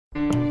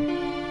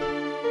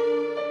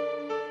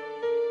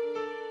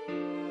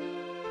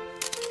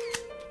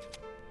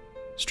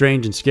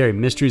Strange and Scary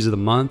Mysteries of the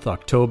Month,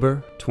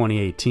 October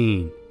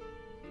 2018.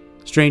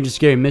 Strange and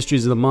Scary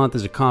Mysteries of the Month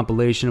is a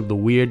compilation of the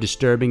weird,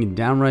 disturbing, and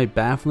downright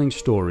baffling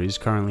stories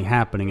currently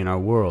happening in our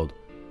world.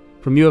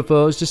 From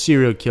UFOs to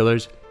serial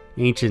killers,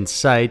 ancient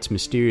sites,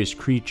 mysterious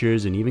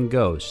creatures, and even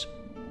ghosts.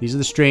 These are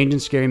the Strange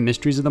and Scary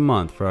Mysteries of the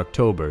Month for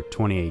October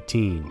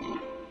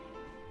 2018.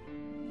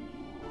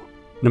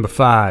 Number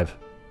 5.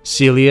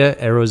 Celia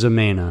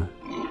Arozamena.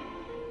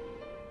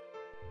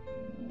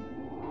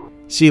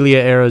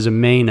 Celia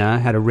Arozamena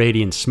had a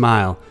radiant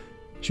smile.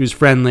 She was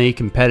friendly,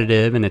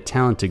 competitive, and a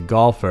talented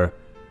golfer.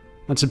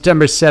 On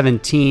September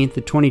 17th,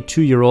 the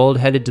 22-year-old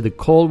headed to the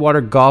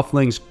Coldwater Golf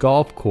Links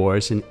golf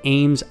course in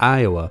Ames,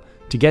 Iowa,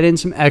 to get in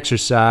some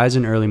exercise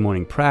and early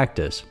morning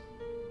practice.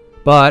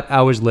 But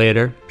hours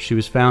later, she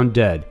was found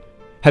dead,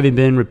 having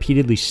been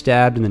repeatedly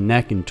stabbed in the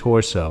neck and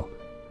torso.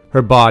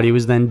 Her body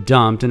was then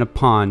dumped in a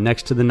pond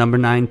next to the number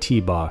 9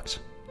 tee box.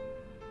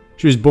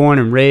 She was born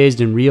and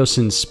raised in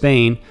Riosin,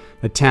 Spain,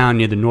 a town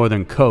near the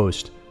northern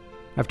coast.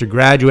 After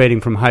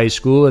graduating from high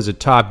school as a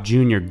top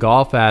junior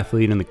golf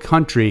athlete in the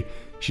country,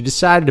 she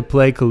decided to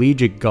play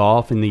collegiate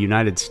golf in the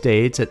United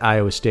States at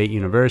Iowa State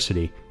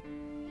University.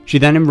 She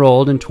then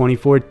enrolled in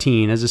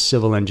 2014 as a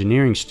civil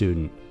engineering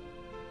student.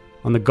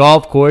 On the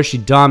golf course, she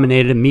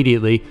dominated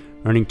immediately,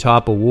 earning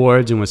top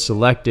awards and was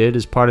selected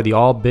as part of the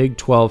All-Big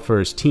 12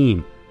 first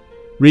team.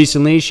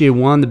 Recently, she had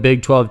won the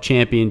Big 12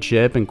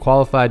 championship and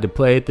qualified to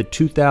play at the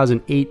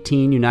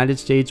 2018 United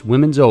States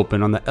Women's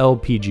Open on the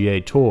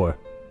LPGA Tour.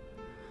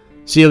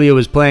 Celia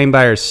was playing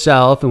by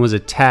herself and was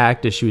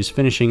attacked as she was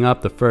finishing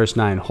up the first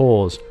 9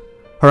 holes.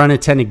 Her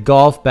unattended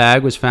golf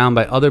bag was found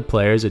by other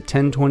players at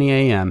 10:20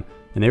 a.m.,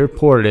 and they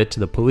reported it to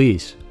the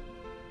police.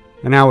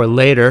 An hour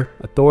later,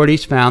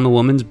 authorities found the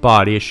woman's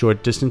body a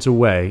short distance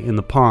away in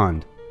the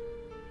pond.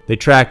 They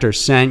tracked her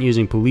scent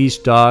using police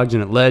dogs,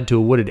 and it led to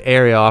a wooded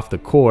area off the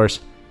course.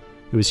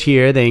 It was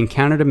here they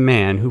encountered a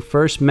man who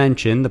first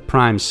mentioned the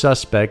prime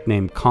suspect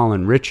named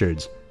Colin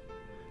Richards.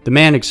 The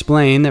man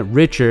explained that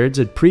Richards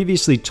had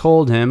previously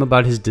told him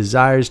about his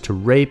desires to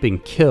rape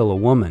and kill a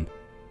woman.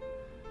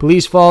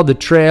 Police followed the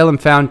trail and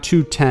found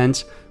 2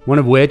 tents, one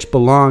of which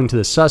belonged to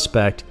the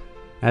suspect.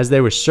 As they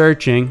were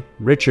searching,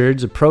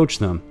 Richards approached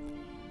them.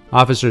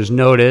 Officers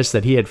noticed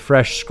that he had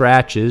fresh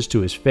scratches to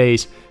his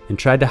face and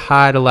tried to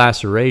hide a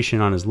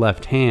laceration on his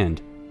left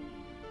hand.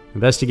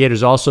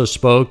 Investigators also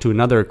spoke to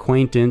another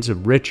acquaintance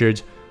of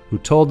Richards who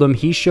told them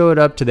he showed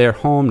up to their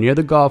home near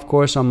the golf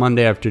course on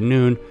Monday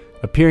afternoon,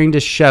 appearing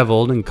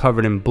disheveled and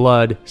covered in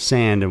blood,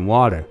 sand, and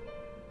water.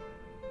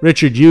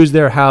 Richard used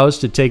their house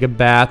to take a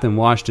bath and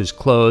washed his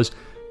clothes,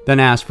 then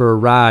asked for a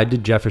ride to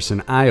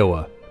Jefferson,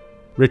 Iowa.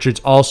 Richards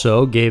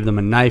also gave them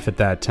a knife at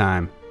that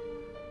time.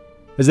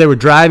 As they were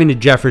driving to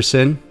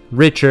Jefferson,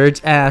 Richards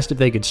asked if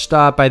they could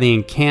stop by the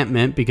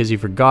encampment because he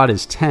forgot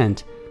his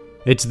tent.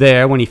 It's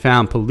there when he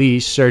found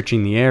police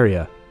searching the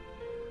area.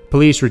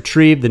 Police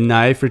retrieved the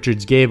knife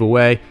Richards gave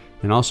away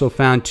and also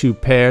found 2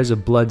 pairs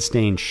of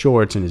blood-stained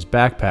shorts in his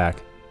backpack.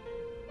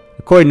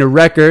 According to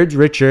records,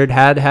 Richard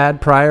had had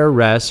prior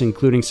arrests,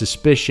 including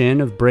suspicion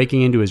of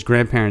breaking into his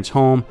grandparents'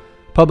 home,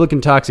 public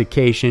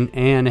intoxication,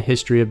 and a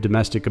history of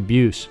domestic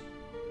abuse.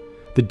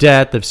 The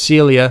death of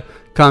Celia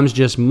comes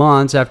just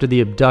months after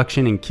the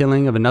abduction and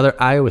killing of another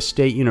Iowa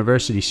State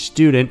University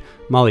student,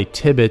 Molly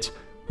Tibbetts,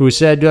 who was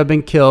said to have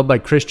been killed by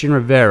Christian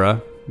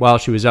Rivera while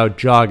she was out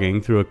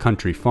jogging through a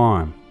country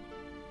farm.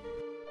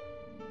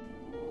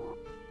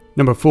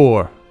 Number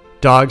 4.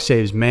 Dog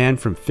saves man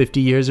from 50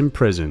 years in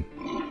prison.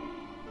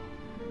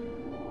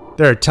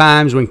 There are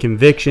times when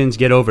convictions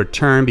get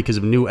overturned because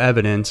of new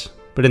evidence,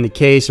 but in the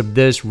case of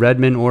this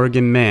Redmond,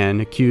 Oregon man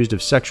accused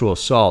of sexual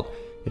assault,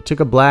 it took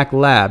a black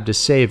lab to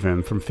save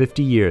him from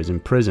 50 years in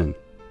prison.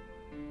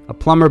 A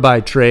plumber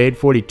by trade,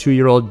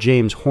 42-year-old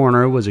James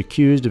Horner was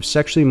accused of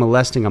sexually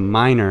molesting a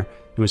minor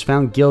and was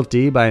found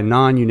guilty by a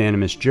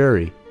non-unanimous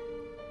jury.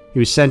 He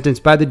was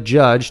sentenced by the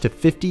judge to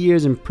 50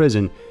 years in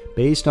prison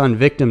based on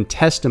victim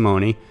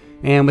testimony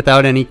and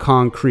without any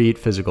concrete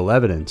physical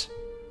evidence.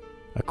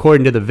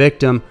 According to the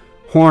victim,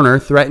 Horner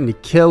threatened to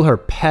kill her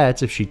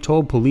pets if she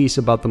told police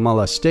about the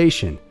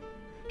molestation.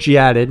 She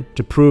added,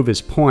 to prove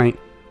his point,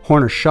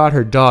 Horner shot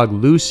her dog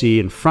Lucy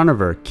in front of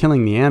her,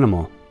 killing the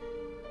animal.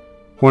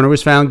 Horner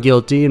was found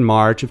guilty in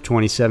March of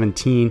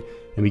 2017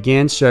 and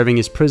began serving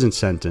his prison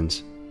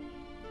sentence.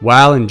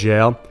 While in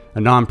jail, a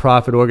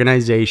nonprofit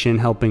organization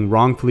helping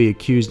wrongfully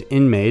accused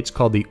inmates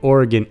called the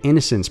Oregon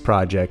Innocence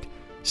Project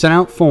sent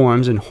out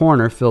forms and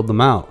Horner filled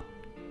them out.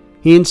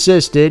 He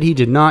insisted he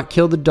did not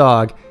kill the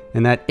dog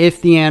and that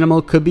if the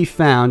animal could be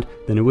found,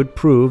 then it would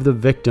prove the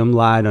victim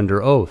lied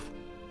under oath.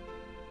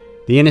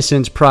 The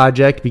Innocence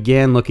Project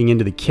began looking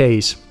into the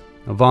case.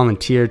 A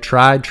volunteer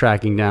tried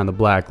tracking down the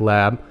black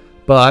lab,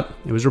 but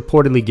it was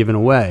reportedly given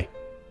away.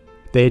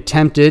 They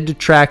attempted to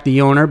track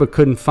the owner but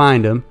couldn't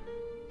find him.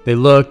 They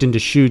looked into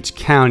Deschutes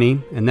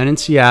County and then in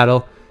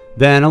Seattle,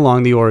 then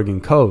along the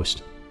Oregon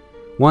coast.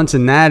 Once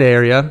in that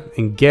area,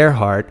 in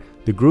Gerhardt,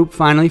 the group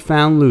finally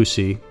found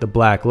Lucy, the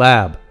black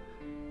lab.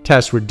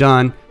 Tests were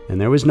done,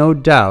 and there was no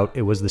doubt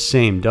it was the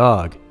same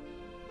dog.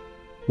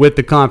 With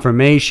the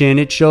confirmation,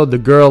 it showed the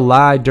girl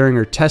lied during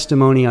her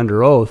testimony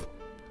under oath.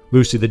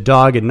 Lucy the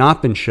dog had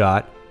not been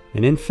shot,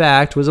 and in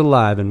fact was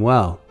alive and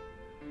well.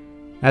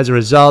 As a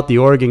result, the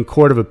Oregon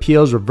Court of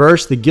Appeals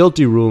reversed the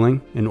guilty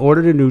ruling and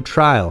ordered a new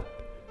trial.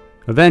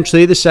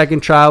 Eventually, the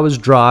second trial was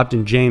dropped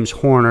and James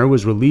Horner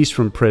was released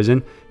from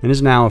prison and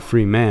is now a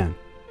free man.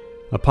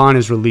 Upon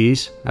his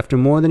release, after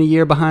more than a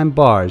year behind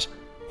bars,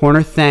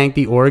 Horner thanked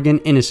the Oregon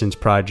Innocence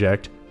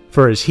Project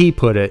for, as he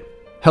put it,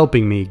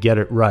 helping me get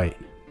it right.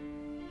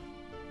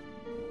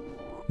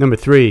 Number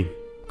 3.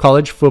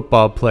 College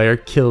football player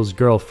kills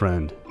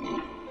girlfriend.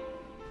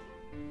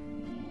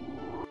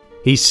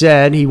 He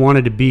said he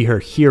wanted to be her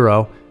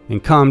hero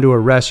and come to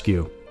her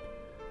rescue.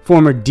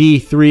 Former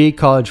D3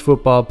 college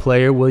football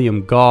player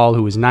William Gall,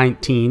 who was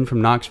 19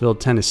 from Knoxville,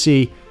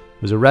 Tennessee,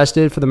 was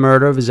arrested for the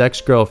murder of his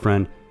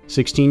ex-girlfriend,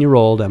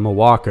 16-year-old Emma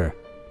Walker.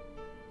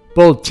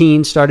 Both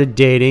teens started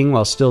dating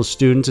while still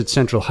students at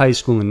Central High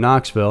School in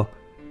Knoxville,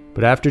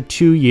 but after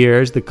 2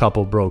 years, the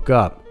couple broke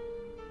up.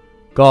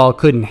 Gall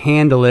couldn't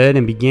handle it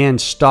and began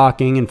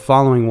stalking and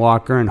following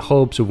Walker in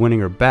hopes of winning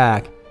her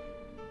back.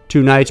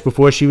 2 nights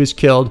before she was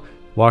killed,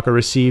 Walker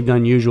received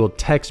unusual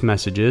text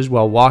messages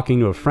while walking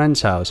to a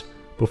friend's house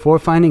before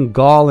finding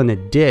Gall in a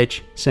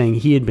ditch saying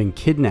he had been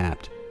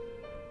kidnapped.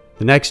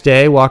 The next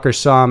day, Walker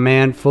saw a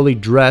man fully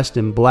dressed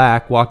in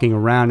black walking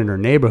around in her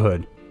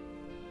neighborhood.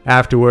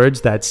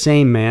 Afterwards, that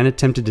same man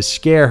attempted to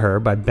scare her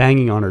by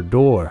banging on her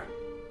door.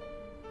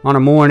 On a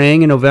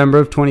morning in November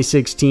of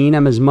 2016,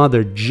 Emma's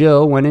mother,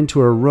 Jill, went into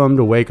her room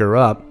to wake her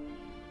up.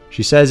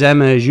 She says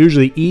Emma is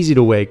usually easy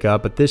to wake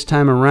up, but this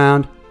time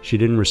around, she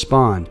didn't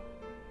respond.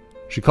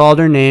 She called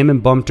her name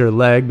and bumped her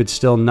leg, but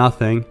still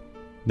nothing.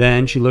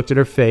 Then she looked at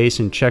her face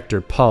and checked her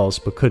pulse,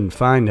 but couldn't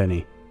find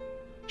any.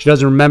 She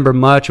doesn't remember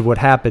much of what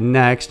happened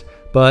next,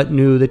 but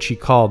knew that she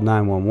called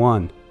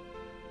 911.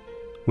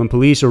 When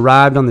police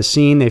arrived on the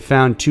scene, they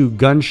found 2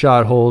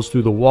 gunshot holes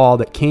through the wall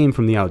that came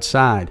from the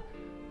outside.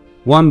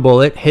 One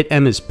bullet hit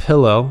Emma's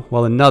pillow,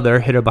 while another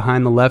hit her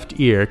behind the left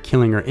ear,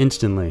 killing her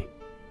instantly.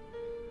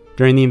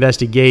 During the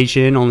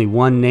investigation, only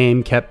one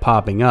name kept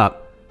popping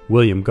up: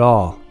 William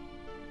Gall.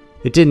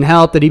 It didn't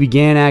help that he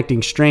began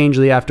acting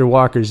strangely after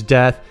Walker's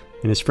death,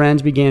 and his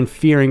friends began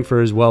fearing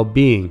for his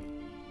well-being.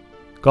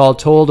 Gall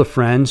told a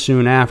friend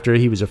soon after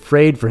he was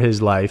afraid for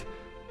his life,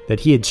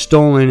 that he had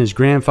stolen his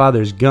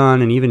grandfather's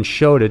gun and even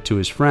showed it to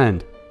his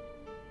friend.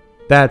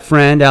 That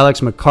friend,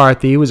 Alex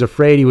McCarthy, was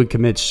afraid he would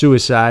commit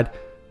suicide,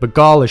 but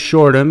Gall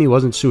assured him he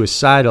wasn't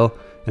suicidal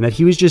and that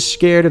he was just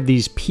scared of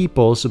these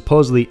people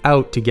supposedly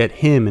out to get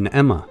him and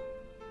Emma.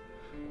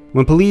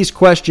 When police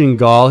questioned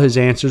Gall, his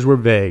answers were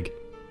vague.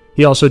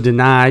 He also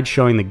denied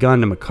showing the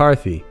gun to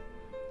McCarthy.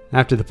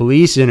 After the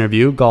police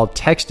interview, Gall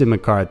texted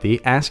McCarthy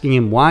asking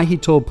him why he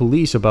told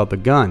police about the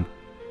gun.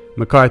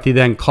 McCarthy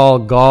then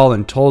called Gall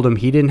and told him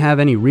he didn't have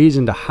any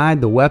reason to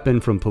hide the weapon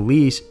from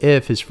police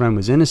if his friend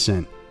was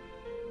innocent.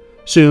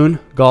 Soon,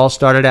 Gall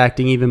started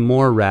acting even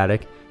more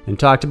erratic and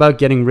talked about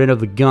getting rid of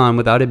the gun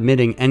without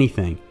admitting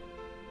anything.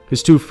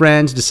 His 2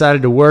 friends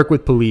decided to work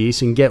with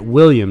police and get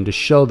William to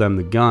show them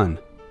the gun.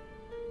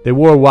 They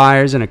wore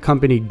wires and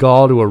accompanied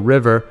Gall to a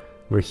river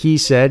where he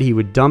said he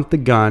would dump the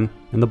gun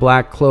and the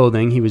black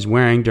clothing he was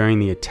wearing during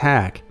the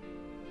attack.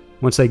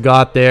 Once they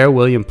got there,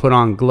 William put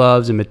on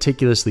gloves and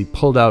meticulously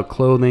pulled out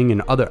clothing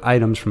and other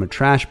items from a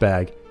trash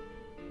bag.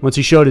 Once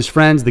he showed his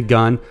friends the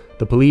gun,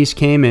 the police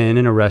came in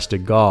and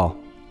arrested Gall.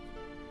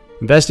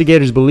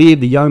 Investigators believe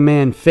the young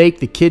man faked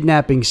the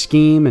kidnapping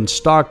scheme and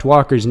stalked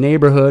Walker's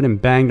neighborhood and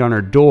banged on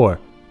her door.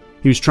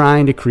 He was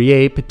trying to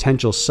create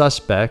potential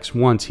suspects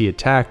once he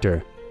attacked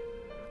her.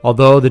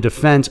 Although the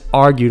defense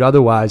argued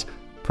otherwise,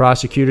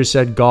 prosecutors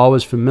said Gall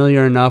was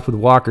familiar enough with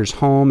Walker's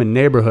home and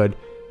neighborhood,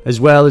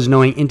 as well as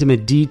knowing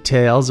intimate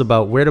details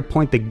about where to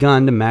point the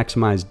gun to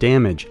maximize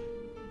damage.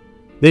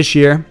 This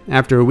year,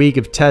 after a week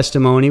of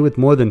testimony with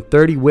more than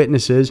 30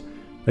 witnesses,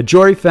 a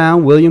jury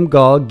found William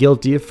Gall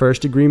guilty of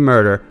first-degree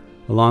murder,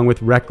 along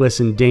with reckless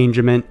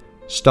endangerment,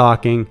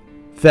 stalking,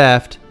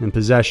 theft, and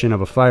possession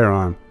of a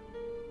firearm.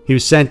 He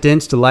was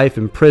sentenced to life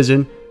in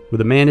prison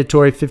with a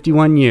mandatory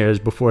 51 years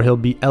before he'll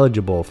be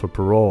eligible for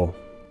parole.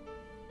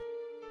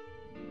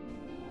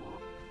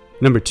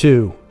 Number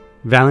 2.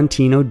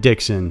 Valentino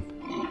Dixon.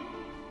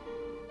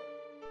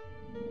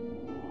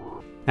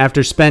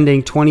 After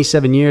spending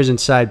 27 years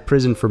inside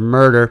prison for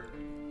murder,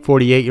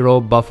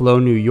 48-year-old Buffalo,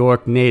 New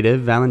York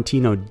native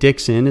Valentino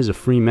Dixon is a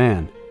free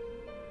man.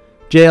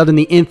 Jailed in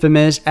the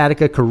infamous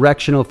Attica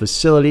Correctional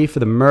Facility for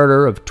the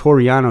murder of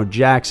Toriano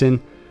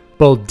Jackson,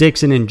 both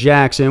Dixon and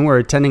Jackson were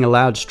attending a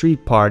loud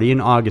street party in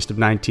August of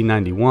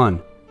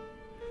 1991.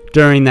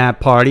 During that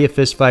party, a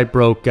fistfight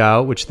broke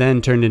out, which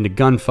then turned into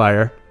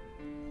gunfire.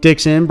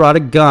 Dixon brought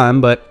a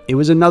gun, but it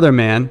was another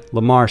man,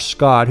 Lamar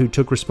Scott, who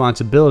took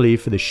responsibility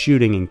for the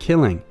shooting and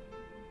killing.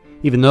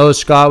 Even though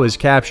Scott was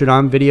captured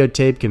on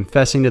videotape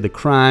confessing to the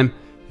crime,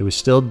 it was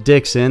still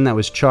Dixon that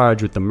was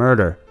charged with the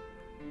murder.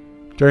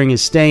 During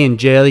his stay in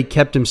jail, he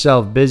kept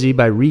himself busy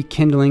by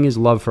rekindling his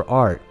love for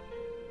art.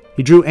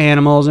 He drew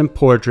animals and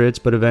portraits,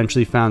 but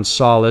eventually found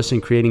solace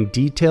in creating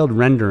detailed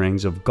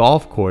renderings of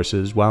golf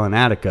courses while in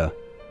Attica.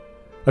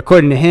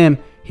 According to him,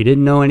 he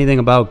didn't know anything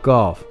about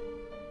golf.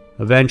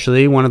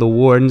 Eventually, one of the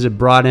wardens had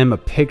brought him a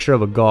picture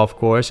of a golf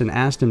course and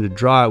asked him to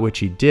draw it, which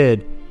he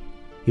did.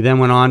 He then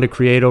went on to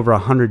create over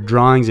 100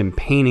 drawings and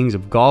paintings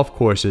of golf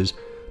courses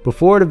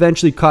before it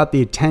eventually caught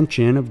the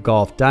attention of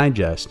Golf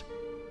Digest.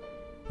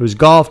 It was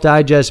Golf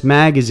Digest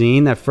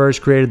magazine that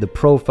first created the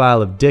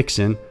profile of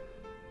Dixon.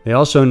 They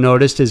also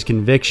noticed his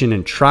conviction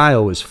and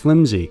trial was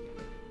flimsy.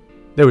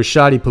 There was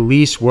shoddy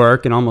police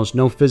work and almost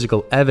no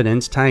physical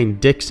evidence tying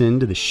Dixon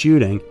to the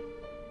shooting.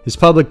 His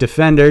public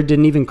defender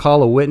didn't even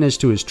call a witness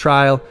to his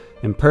trial,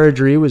 and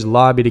perjury was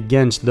lobbied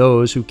against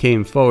those who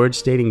came forward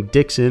stating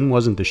Dixon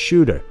wasn't the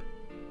shooter.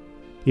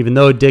 Even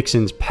though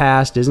Dixon's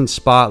past isn't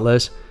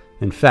spotless,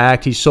 in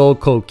fact, he sold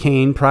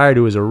cocaine prior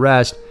to his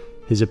arrest,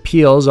 his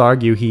appeals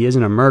argue he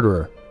isn't a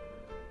murderer.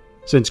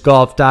 Since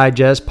Golf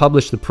Digest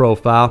published the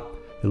profile,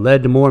 it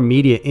led to more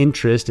media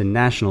interest and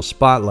national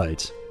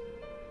spotlights.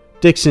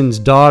 Dixon's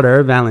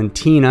daughter,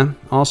 Valentina,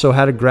 also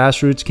had a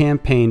grassroots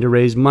campaign to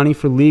raise money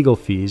for legal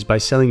fees by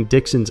selling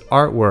Dixon's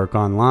artwork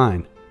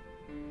online.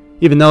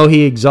 Even though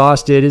he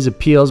exhausted his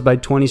appeals by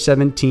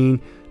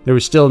 2017, there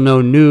was still no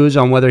news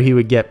on whether he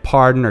would get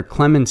pardon or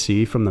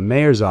clemency from the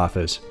mayor's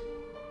office.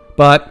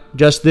 But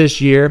just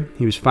this year,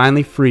 he was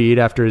finally freed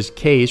after his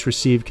case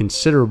received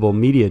considerable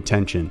media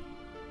attention.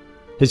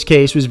 His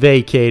case was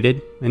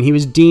vacated, and he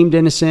was deemed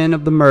innocent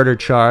of the murder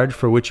charge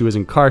for which he was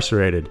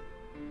incarcerated.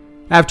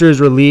 After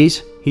his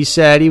release, he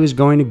said he was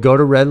going to go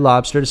to Red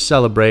Lobster to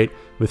celebrate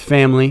with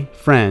family,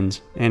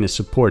 friends, and his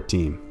support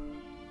team.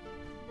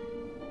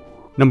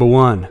 Number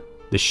 1.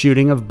 The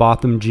shooting of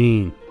Botham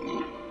Jean.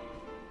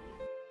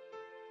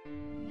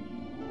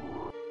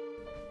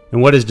 In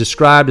what is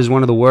described as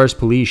one of the worst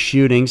police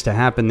shootings to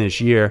happen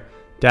this year,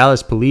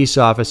 Dallas police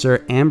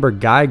officer Amber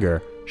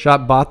Geiger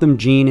shot Botham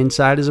Jean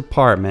inside his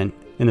apartment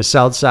in the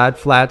Southside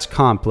Flats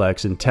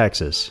complex in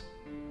Texas.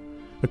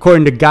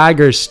 According to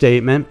Geiger's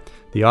statement,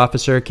 the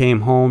officer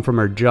came home from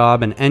her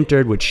job and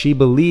entered what she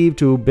believed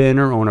to have been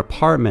her own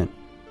apartment.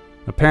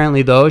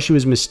 Apparently, though, she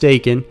was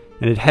mistaken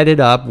and had headed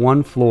up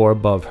one floor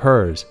above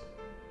hers.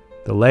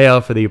 The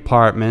layout for the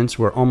apartments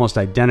were almost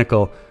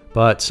identical,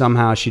 but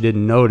somehow she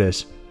didn't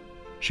notice.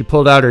 She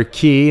pulled out her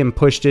key and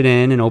pushed it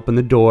in and opened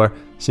the door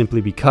simply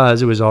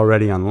because it was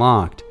already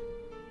unlocked.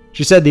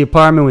 She said the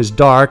apartment was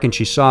dark and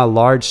she saw a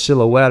large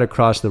silhouette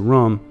across the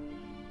room.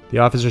 The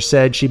officer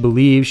said she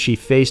believed she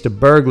faced a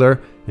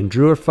burglar and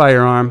drew her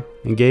firearm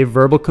and gave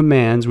verbal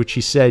commands which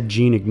she said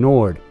Jean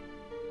ignored.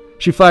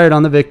 She fired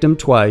on the victim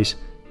twice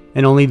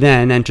and only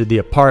then entered the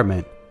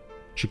apartment.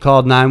 She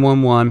called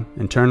 911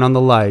 and turned on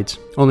the lights,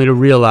 only to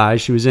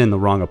realize she was in the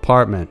wrong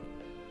apartment.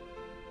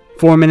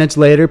 4 minutes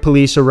later,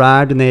 police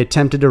arrived and they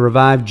attempted to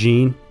revive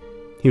Jean.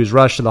 He was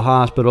rushed to the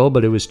hospital,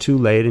 but it was too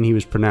late and he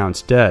was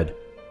pronounced dead.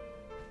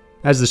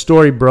 As the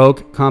story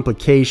broke,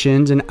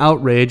 complications and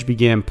outrage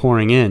began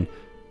pouring in.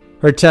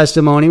 Her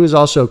testimony was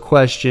also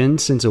questioned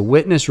since a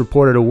witness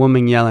reported a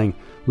woman yelling,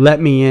 let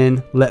me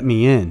in,"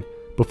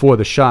 before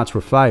the shots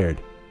were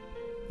fired.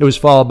 It was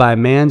followed by a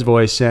man's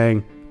voice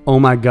saying, "Oh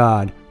my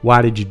God,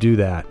 why did you do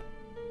that?"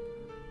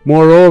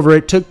 Moreover,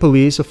 it took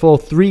police a full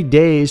 3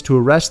 days to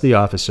arrest the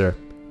officer.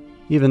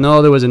 Even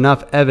though there was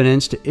enough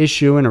evidence to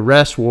issue an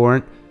arrest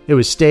warrant, it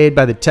was stayed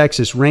by the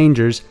Texas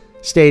Rangers,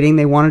 stating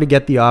they wanted to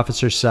get the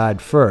officer's side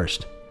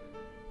first.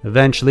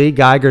 Eventually,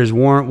 Geiger's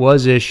warrant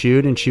was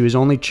issued and she was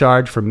only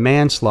charged for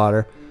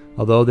manslaughter,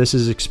 although this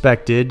is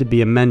expected to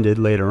be amended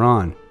later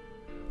on.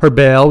 Her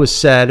bail was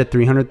set at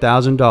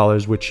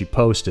 $300,000, which she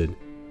posted.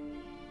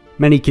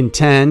 Many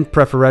contend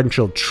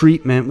preferential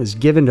treatment was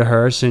given to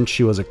her since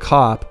she was a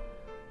cop.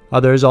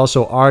 Others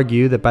also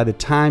argue that by the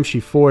time she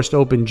forced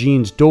open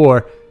Jean's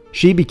door,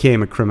 she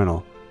became a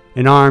criminal,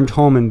 an armed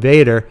home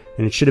invader,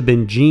 and it should have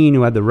been Jean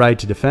who had the right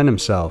to defend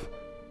himself.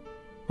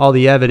 All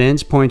the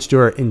evidence points to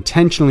her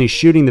intentionally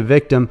shooting the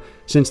victim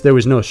since there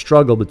was no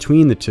struggle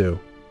between the two.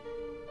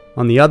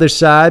 On the other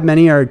side,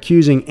 many are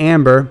accusing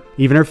Amber,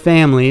 even her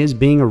family, as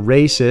being a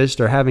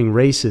racist or having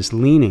racist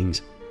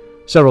leanings.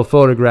 Several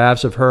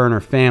photographs of her and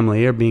her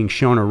family are being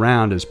shown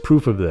around as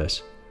proof of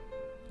this.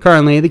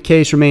 Currently, the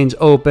case remains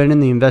open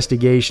and the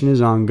investigation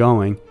is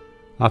ongoing.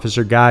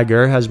 Officer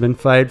Geiger has been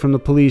fired from the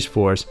police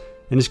force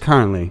and is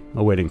currently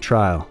awaiting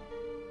trial.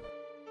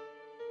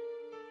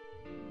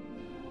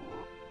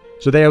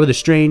 So there were the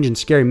strange and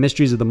scary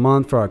mysteries of the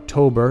month for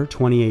October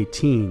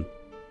 2018.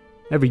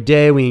 Every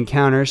day we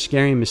encounter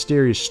scary and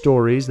mysterious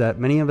stories that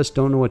many of us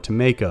don't know what to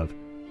make of.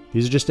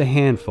 These are just a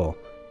handful,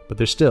 but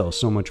there's still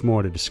so much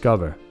more to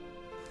discover.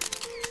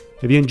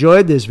 If you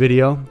enjoyed this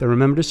video, then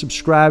remember to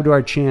subscribe to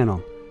our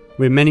channel.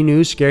 We have many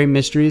new scary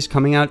mysteries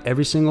coming out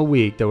every single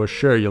week that we're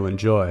sure you'll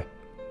enjoy.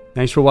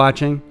 Thanks for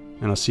watching,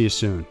 and I'll see you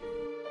soon.